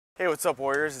Hey, what's up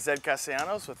Warriors? It's Ed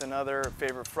Castellanos with another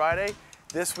Favorite Friday.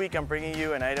 This week I'm bringing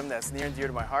you an item that's near and dear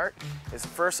to my heart. It's the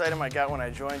first item I got when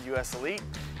I joined US Elite.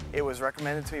 It was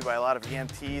recommended to me by a lot of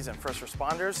EMTs and first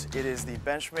responders. It is the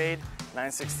Benchmade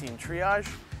 916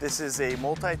 Triage. This is a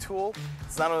multi-tool.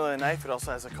 It's not only a knife, it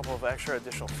also has a couple of extra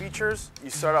additional features.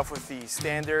 You start off with the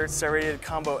standard serrated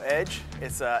combo edge.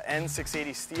 It's a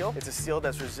N680 steel. It's a steel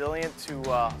that's resilient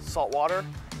to salt water,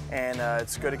 and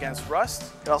it's good against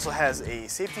rust. It also has a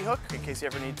safety hook in case you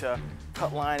ever need to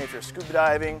cut line if you're scuba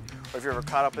diving, or if you're ever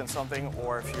caught up in something,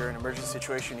 or if you're in an emergency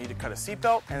situation you need to cut a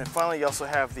seatbelt. And then finally you also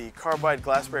have the carbide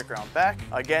glass breaker on back.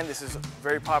 Again, this is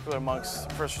very popular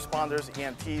amongst first responders,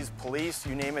 EMTs, police,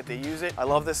 you name it, they use it. I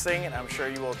love this thing and I'm sure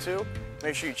you will too.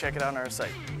 Make sure you check it out on our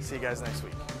site. See you guys next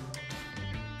week.